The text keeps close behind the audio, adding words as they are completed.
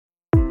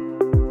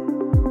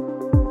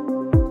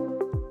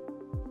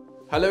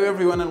Hello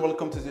everyone and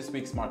welcome to this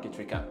week's market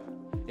recap.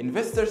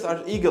 Investors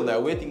are eagerly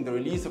awaiting the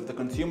release of the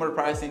Consumer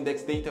Price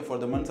Index data for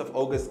the month of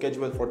August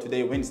scheduled for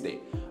today, Wednesday,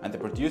 and the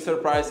Producer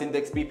Price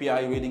Index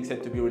PPI reading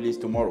set to be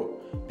released tomorrow.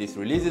 These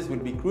releases will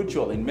be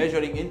crucial in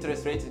measuring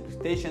interest rate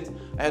expectations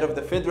ahead of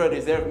the Federal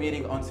Reserve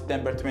meeting on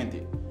September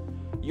 20.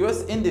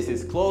 US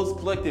indices closed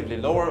collectively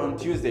lower on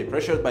Tuesday,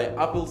 pressured by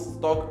Apple's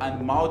stock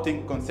and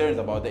mounting concerns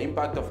about the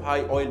impact of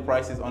high oil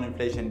prices on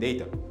inflation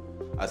data.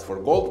 As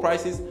for gold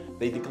prices,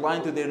 they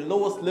declined to their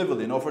lowest level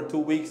in over 2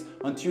 weeks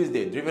on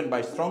Tuesday, driven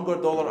by stronger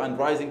dollar and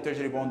rising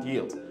Treasury bond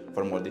yields.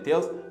 For more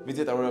details,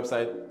 visit our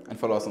website and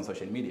follow us on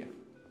social media.